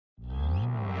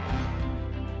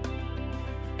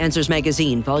Answers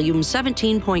Magazine, Volume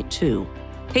 17.2,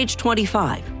 page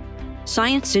 25.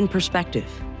 Science in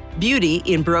Perspective. Beauty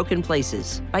in Broken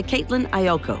Places by Caitlin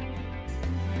Ayoko.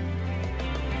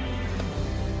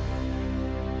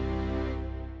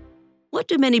 What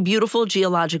do many beautiful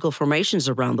geological formations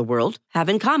around the world have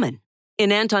in common?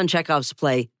 In Anton Chekhov's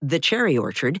play, The Cherry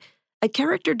Orchard, a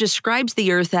character describes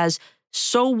the Earth as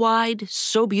so wide,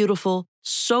 so beautiful,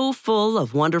 so full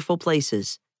of wonderful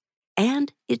places.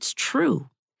 And it's true.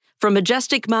 From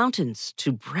majestic mountains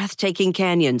to breathtaking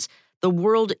canyons, the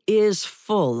world is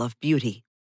full of beauty.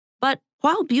 But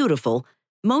while beautiful,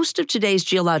 most of today's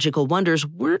geological wonders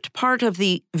weren't part of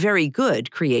the very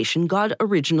good creation God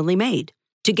originally made.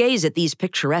 To gaze at these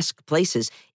picturesque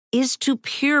places is to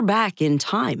peer back in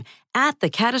time at the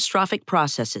catastrophic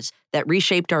processes that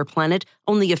reshaped our planet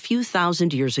only a few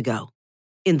thousand years ago.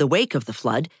 In the wake of the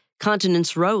flood,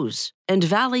 continents rose and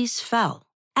valleys fell.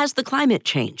 As the climate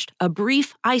changed, a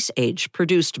brief ice age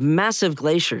produced massive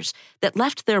glaciers that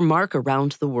left their mark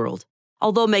around the world.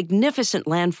 Although magnificent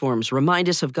landforms remind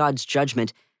us of God's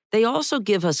judgment, they also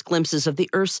give us glimpses of the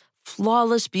Earth's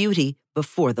flawless beauty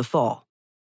before the fall.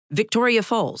 Victoria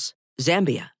Falls,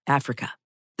 Zambia, Africa.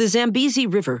 The Zambezi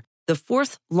River, the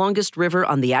fourth longest river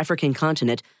on the African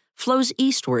continent, flows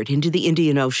eastward into the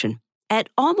Indian Ocean. At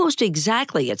almost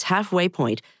exactly its halfway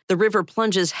point, the river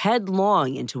plunges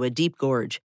headlong into a deep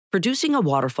gorge, producing a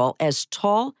waterfall as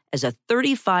tall as a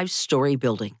 35-story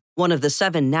building. One of the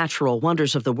 7 natural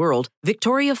wonders of the world,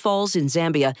 Victoria Falls in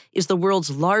Zambia is the world's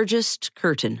largest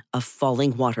curtain of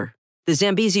falling water. The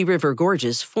Zambezi River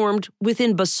gorges formed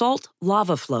within basalt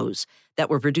lava flows that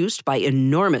were produced by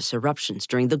enormous eruptions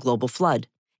during the global flood.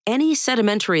 Any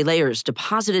sedimentary layers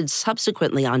deposited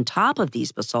subsequently on top of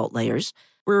these basalt layers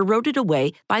were eroded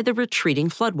away by the retreating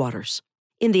floodwaters.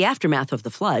 In the aftermath of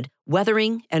the flood,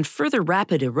 weathering and further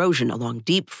rapid erosion along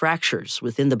deep fractures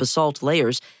within the basalt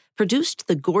layers produced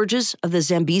the gorges of the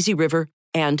Zambezi River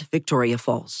and Victoria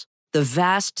Falls. The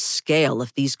vast scale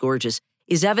of these gorges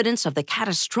is evidence of the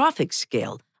catastrophic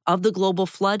scale of the global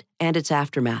flood and its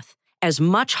aftermath, as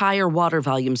much higher water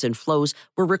volumes and flows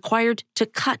were required to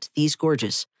cut these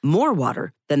gorges, more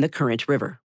water than the current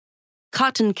river.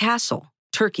 Cotton Castle,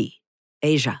 Turkey,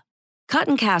 Asia.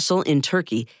 Cotton Castle in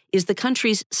Turkey is the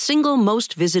country's single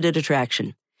most visited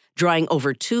attraction, drawing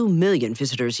over 2 million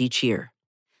visitors each year.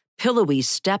 Pillowy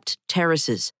stepped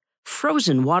terraces,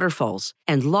 frozen waterfalls,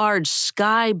 and large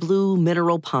sky-blue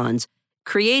mineral ponds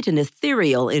create an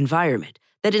ethereal environment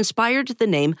that inspired the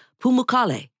name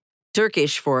Pamukkale,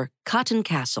 Turkish for cotton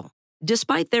castle.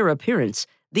 Despite their appearance,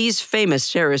 these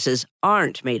famous terraces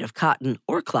aren't made of cotton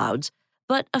or clouds,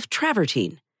 but of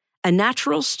travertine, a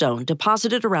natural stone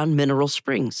deposited around mineral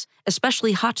springs,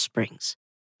 especially hot springs.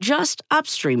 Just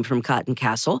upstream from Cotton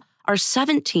Castle are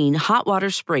 17 hot water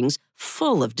springs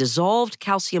full of dissolved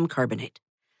calcium carbonate.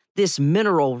 This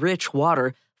mineral-rich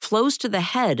water flows to the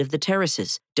head of the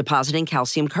terraces, depositing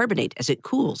calcium carbonate as it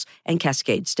cools and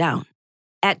cascades down.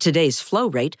 At today's flow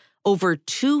rate, over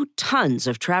 2 tons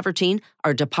of travertine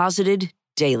are deposited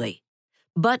daily.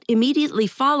 But immediately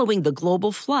following the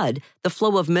global flood, the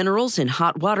flow of minerals in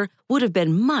hot water would have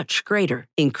been much greater,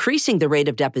 increasing the rate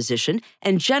of deposition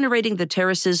and generating the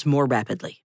terraces more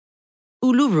rapidly.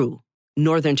 Uluru,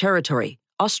 Northern Territory,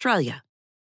 Australia.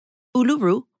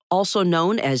 Uluru, also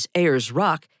known as Ayers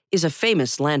Rock, is a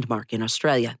famous landmark in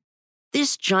Australia.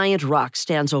 This giant rock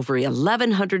stands over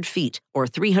 1,100 feet, or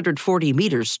 340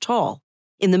 meters tall,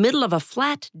 in the middle of a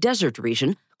flat desert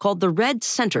region called the Red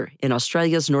Centre in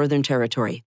Australia's Northern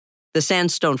Territory. The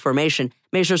sandstone formation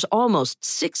measures almost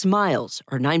 6 miles,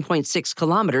 or 9.6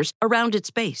 kilometers, around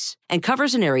its base, and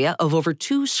covers an area of over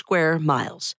 2 square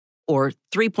miles, or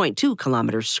 3.2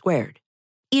 kilometers squared.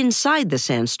 Inside the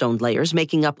sandstone layers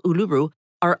making up Uluru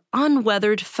are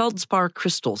unweathered feldspar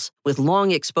crystals. With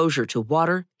long exposure to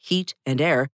water, heat, and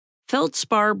air,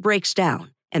 feldspar breaks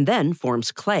down and then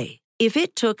forms clay. If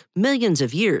it took millions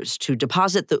of years to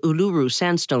deposit the Uluru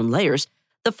sandstone layers,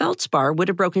 the feldspar would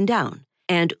have broken down,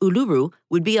 and Uluru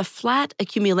would be a flat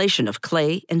accumulation of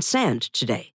clay and sand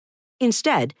today.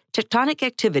 Instead, tectonic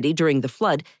activity during the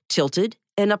flood tilted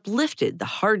and uplifted the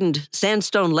hardened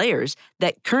sandstone layers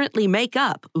that currently make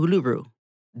up Uluru.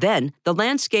 Then the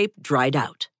landscape dried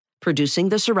out, producing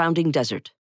the surrounding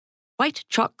desert. White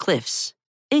Chalk Cliffs,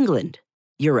 England,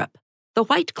 Europe. The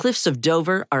White Cliffs of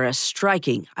Dover are a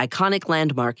striking, iconic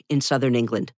landmark in southern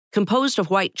England. Composed of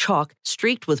white chalk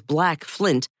streaked with black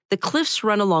flint, the cliffs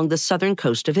run along the southern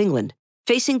coast of England,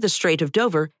 facing the Strait of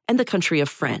Dover and the country of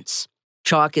France.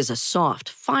 Chalk is a soft,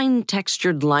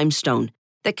 fine-textured limestone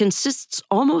that consists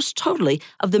almost totally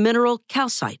of the mineral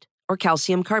calcite, or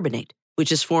calcium carbonate.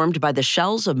 which is formed by the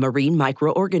shells of marine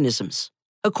microorganisms.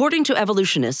 According to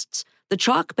evolutionists, the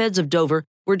chalk beds of Dover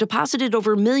were deposited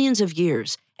over millions of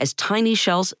years as tiny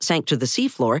shells sank to the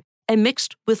seafloor and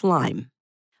mixed with lime.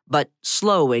 But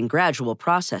slow and gradual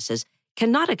processes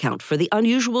cannot account for the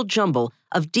unusual jumble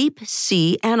of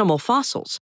deep-sea animal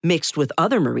fossils mixed with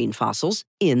other marine fossils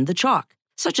in the chalk,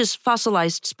 such as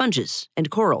fossilized sponges and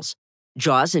corals,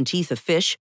 jaws and teeth of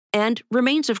fish, and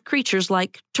remains of creatures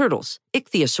like turtles,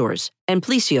 ichthyosaurs, and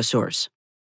plesiosaurs.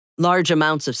 Large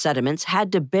amounts of sediments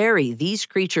had to bury these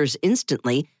creatures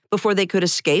instantly before they could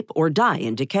escape or die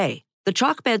in decay. The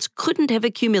chalk beds couldn't have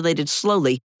accumulated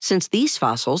slowly since these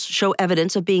fossils show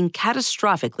evidence of being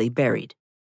catastrophically buried.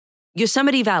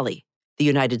 Yosemite Valley, the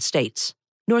United States,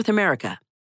 North America.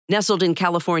 Nestled in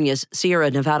California's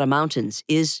Sierra Nevada mountains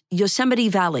is Yosemite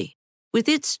Valley. With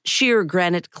its sheer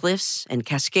granite cliffs and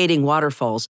cascading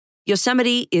waterfalls,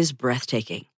 Yosemite is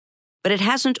breathtaking. But it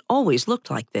hasn't always looked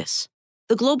like this.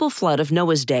 The global flood of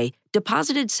Noah's Day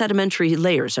deposited sedimentary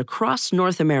layers across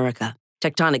North America.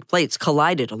 Tectonic plates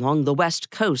collided along the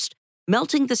west coast,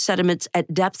 melting the sediments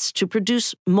at depths to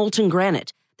produce molten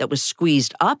granite that was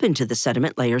squeezed up into the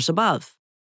sediment layers above.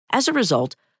 As a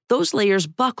result, those layers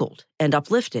buckled and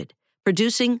uplifted,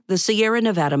 producing the Sierra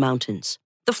Nevada mountains.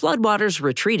 The floodwaters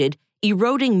retreated,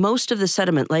 eroding most of the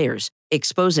sediment layers,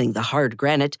 exposing the hard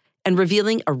granite and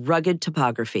revealing a rugged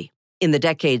topography. In the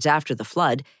decades after the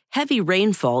flood, heavy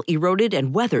rainfall eroded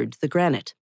and weathered the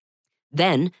granite.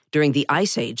 Then, during the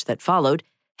ice age that followed,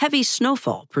 heavy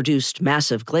snowfall produced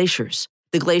massive glaciers.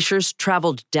 The glaciers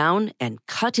traveled down and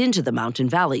cut into the mountain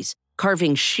valleys,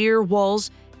 carving sheer walls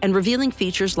and revealing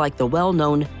features like the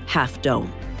well-known Half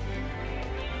Dome.